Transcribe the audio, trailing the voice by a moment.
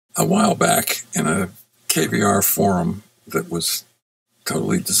A while back in a KVR forum that was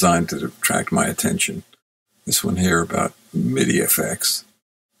totally designed to attract my attention, this one here about MIDI FX,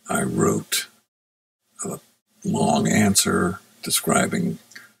 I wrote a long answer describing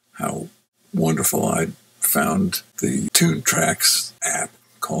how wonderful I'd found the Toontrack app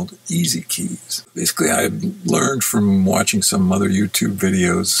called EzKeys. Basically, I had learned from watching some other YouTube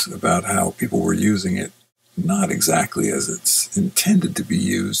videos about how people were using it, not exactly as it's intended to be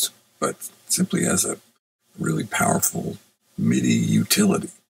used, but simply as a really powerful MIDI utility.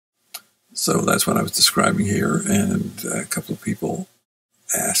 So that's what I was describing here, and a couple of people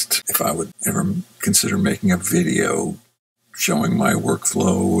asked if I would ever consider making a video showing my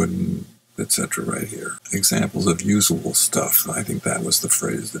workflow and etc. right here. Examples of usable stuff. I think that was the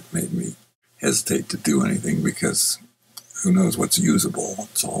phrase that made me hesitate to do anything, because who knows what's usable?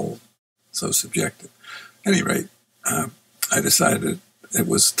 It's all so subjective. At any rate, I decided it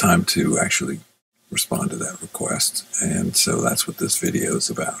was time to actually respond to that request, and so that's what this video is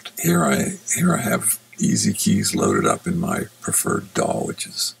about. Here I have EzKeys loaded up in my preferred DAW, which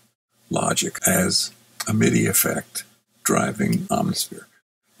is Logic, as a MIDI effect driving Omnisphere.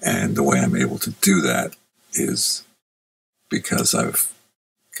 And the way I'm able to do that is because I've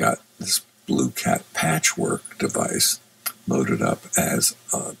got this Blue Cat Patchwork device loaded up as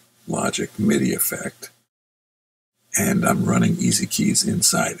a Logic MIDI effect, and I'm running EzKeys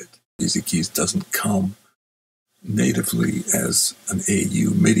inside it. EzKeys doesn't come natively as an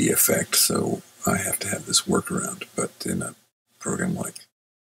AU MIDI effect, so I have to have this workaround. But in a program like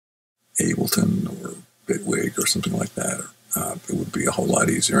Ableton or Bitwig or something like that, it would be a whole lot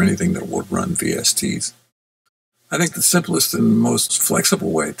easier. Anything that would run VSTs. I think the simplest and most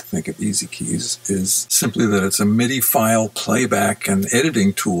flexible way to think of EzKeys is simply that it's a MIDI file playback and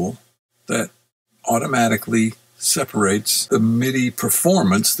editing tool that automatically separates the MIDI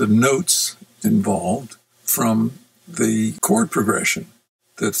performance, the notes involved, from the chord progression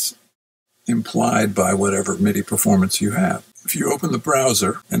that's implied by whatever MIDI performance you have. If you open the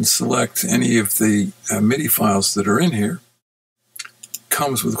browser and select any of the MIDI files that are in here,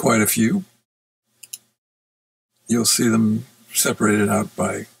 comes with quite a few. You'll see them separated out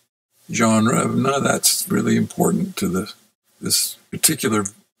by genre. None of that's really important to this particular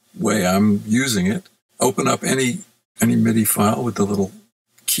way I'm using it. Open up any MIDI file with the little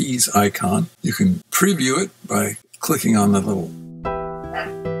keys icon. You can preview it by clicking on the little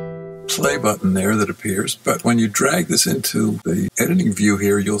play button there that appears. But when you drag this into the editing view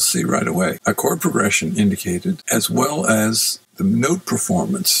here, you'll see right away a chord progression indicated, as well as the note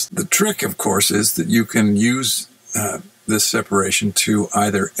performance. The trick, of course, is that you can use this separation to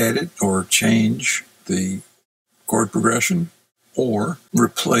either edit or change the chord progression, or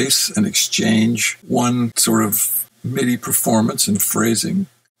replace and exchange one sort of MIDI performance and phrasing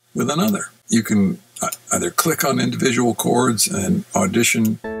with another. You can either click on individual chords and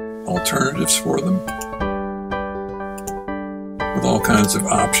audition alternatives for them with all kinds of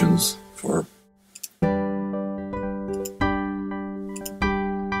options for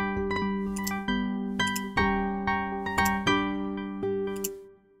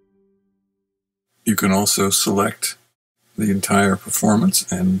you can also select the entire performance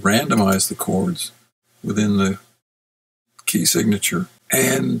and randomize the chords within the key signature.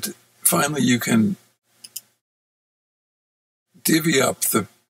 And finally, you can divvy up the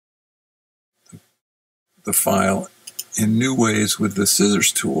file in new ways with the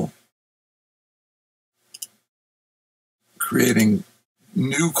scissors tool, creating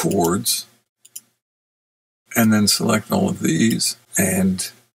new chords, and then select all of these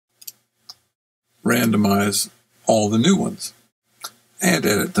and randomize all the new ones, and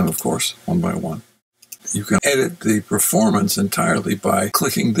edit them, of course, one by one. You can edit the performance entirely by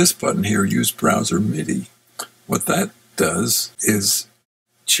clicking this button here, Use Browser MIDI. What that does is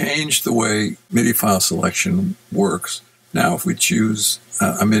change the way MIDI file selection works. Now, if we choose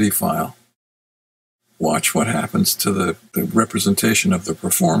a MIDI file, watch what happens to the representation of the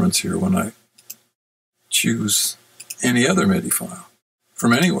performance here when I choose any other MIDI file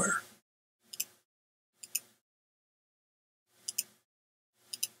from anywhere.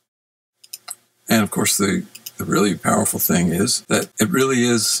 And of course, the really powerful thing is that it really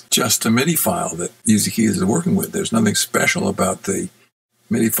is just a MIDI file that EzKeys is working with. There's nothing special about the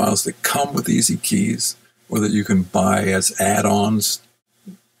MIDI files that come with EzKeys or that you can buy as add-ons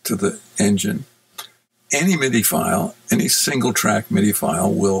to the engine. Any MIDI file, any single track MIDI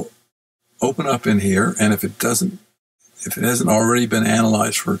file will open up in here, and if it hasn't already been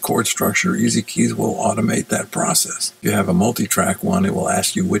analyzed for chord structure, EzKeys will automate that process. If you have a multi-track one, it will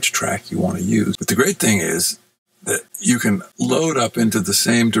ask you which track you want to use. But the great thing is that you can load up into the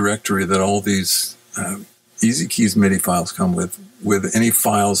same directory that all these EzKeys MIDI files come with any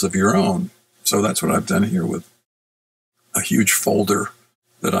files of your own. So that's what I've done here with a huge folder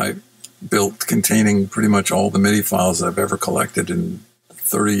that I built containing pretty much all the MIDI files I've ever collected in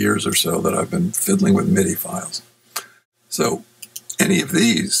 30 years or so that I've been fiddling with MIDI files. So any of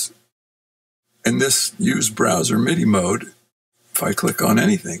these, in this use browser MIDI mode, if I click on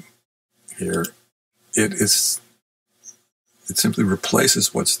anything here, it simply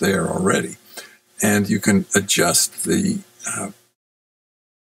replaces what's there already. And you can adjust the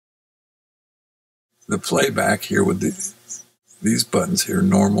playback here with these buttons here,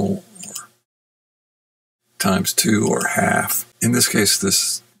 normal or ×2 or half. In this case,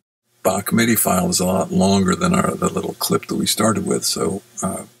 this Bach MIDI file is a lot longer than the little clip that we started with, so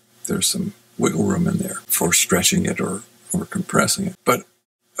there's some wiggle room in there for stretching it or compressing it. But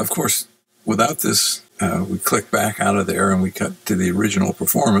of course, without this, we click back out of there and we cut to the original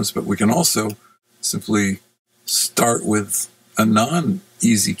performance, but we can also simply start with a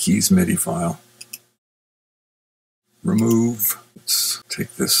non-EzKeys MIDI file. Remove, let's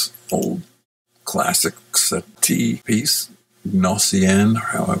take this old classic settee piece, Gaussian,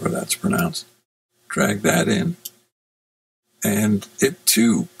 or however that's pronounced. Drag that in, and it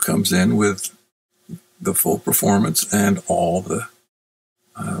too comes in with the full performance and all the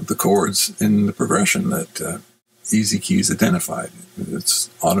chords in the progression that EzKeys identified. It's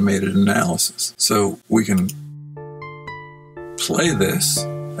automated analysis. So we can play this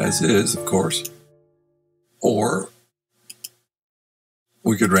as is, of course, or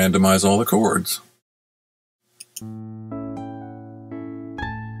we could randomize all the chords.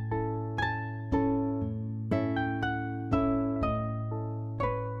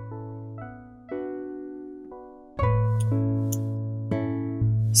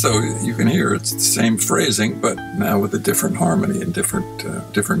 So you can hear it's the same phrasing, but now with a different harmony and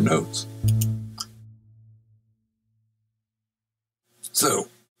different notes. So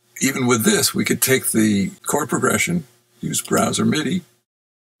even with this, we could take the chord progression, use browser MIDI,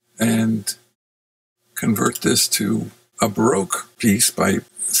 and convert this to a Baroque piece by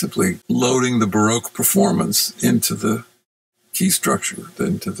simply loading the Baroque performance into the key structure,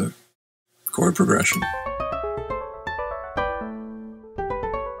 into the chord progression.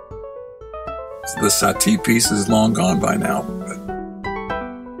 The settee piece is long gone by now, but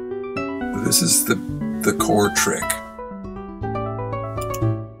this is the chord trick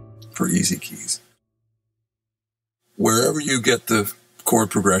for EzKeys. Wherever you get the chord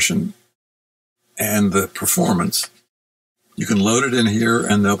progression and the performance, you can load it in here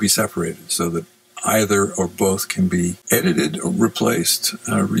and they'll be separated so that either or both can be edited or replaced,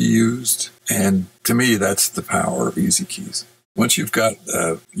 reused. And to me, that's the power of EzKeys. Once you've got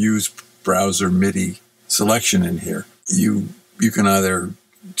use browser MIDI selection in here, you can either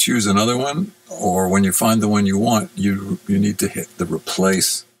choose another one, or when you find the one you want, you need to hit the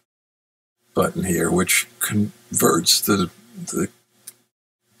replace button here, which converts the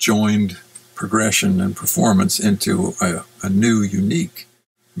joined progression and performance into a new unique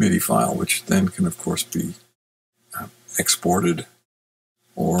MIDI file, which then can of course be exported,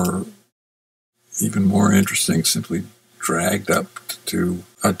 or even more interesting, simply dragged up to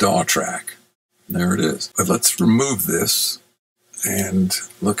a DAW track. There it is. But let's remove this and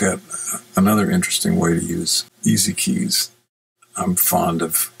look at another interesting way to use EzKeys. I'm fond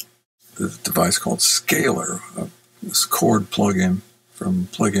of the device called Scaler, this chord plugin from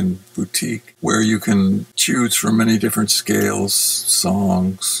Plugin Boutique, where you can choose from many different scales,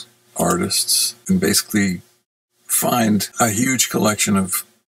 songs, artists, and basically find a huge collection of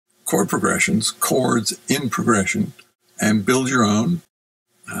chord progressions, chords in progression, and build your own.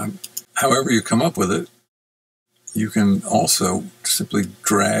 However you come up with it, you can also simply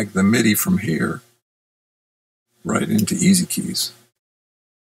drag the MIDI from here right into EzKeys.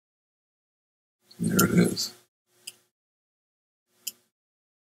 There it is.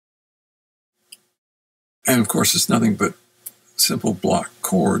 And of course, it's nothing but simple block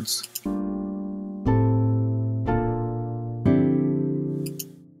chords.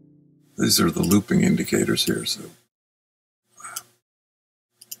 These are the looping indicators here, so.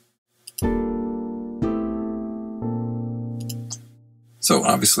 So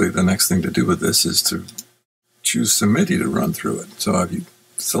obviously the next thing to do with this is to choose some MIDI to run through it. So I've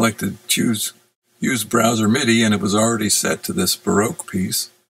selected use browser MIDI, and it was already set to this Baroque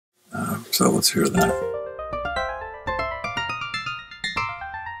piece. So let's hear that.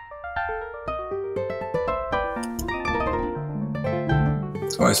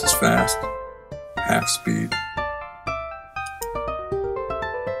 Twice as fast, half speed.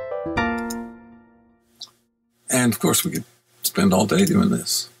 And of course, we could spend all day doing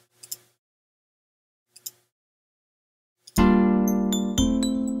this.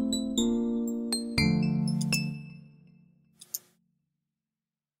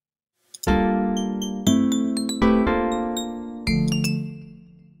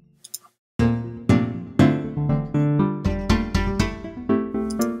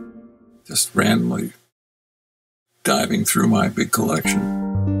 Just randomly diving through my big collection.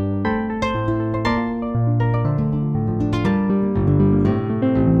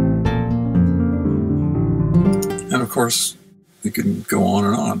 And of course, you can go on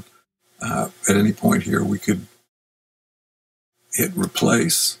and on. At any point here, we could hit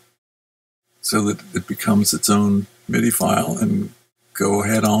replace so that it becomes its own MIDI file and go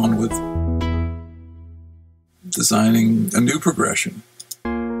head on with designing a new progression.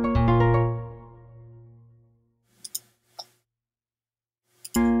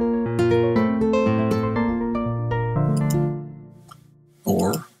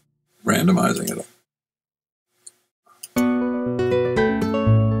 Or randomizing it.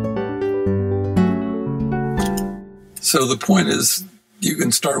 So the point is, you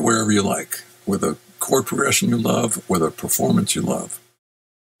can start wherever you like, with a chord progression you love, with a performance you love,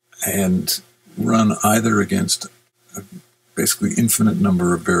 and run either against a basically infinite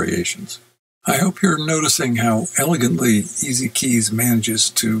number of variations. I hope you're noticing how elegantly EzKeys manages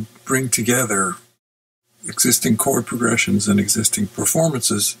to bring together existing chord progressions and existing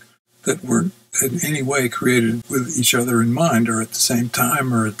performances that weren't in any way created with each other in mind, or at the same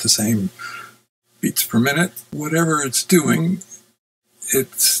time, or at the same beats per minute. Whatever it's doing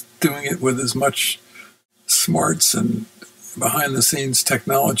it with as much smarts and behind-the-scenes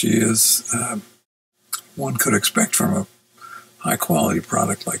technology as one could expect from a high-quality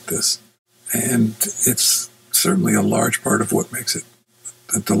product like this. And it's certainly a large part of what makes it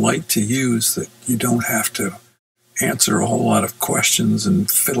a delight to use, that you don't have to answer a whole lot of questions and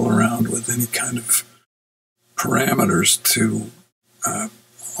fiddle around with any kind of parameters to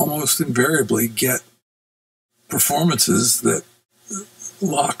almost invariably get performances that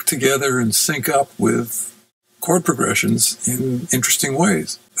lock together and sync up with chord progressions in interesting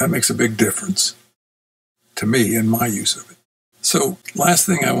ways. That makes a big difference to me in my use of it. So last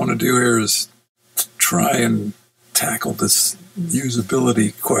thing I want to do here is try and tackle this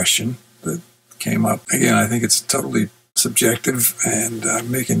usability question that came up. Again, I think it's totally subjective, and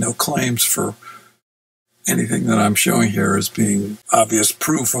I'm making no claims for anything that I'm showing here as being obvious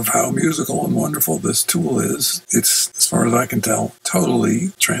proof of how musical and wonderful this tool is. It's, as far as I can tell, totally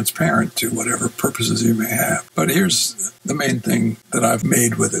transparent to whatever purposes you may have. But here's the main thing that I've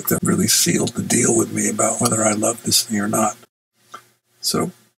made with it that really sealed the deal with me about whether I love this thing or not.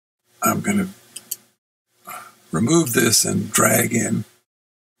 So I'm going to remove this and drag in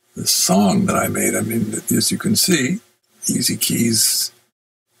the song that I made. I mean, as you can see, EzKeys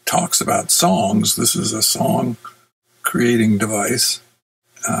talks about songs. This is a song creating device.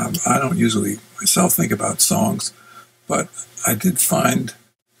 I don't usually myself think about songs, but I did find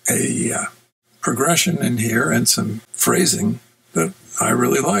a progression in here and some phrasing that I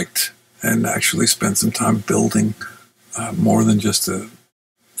really liked, and actually spent some time building more than just a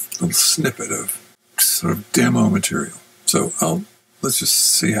little snippet of sort of demo material. So let's just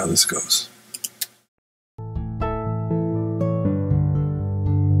see how this goes.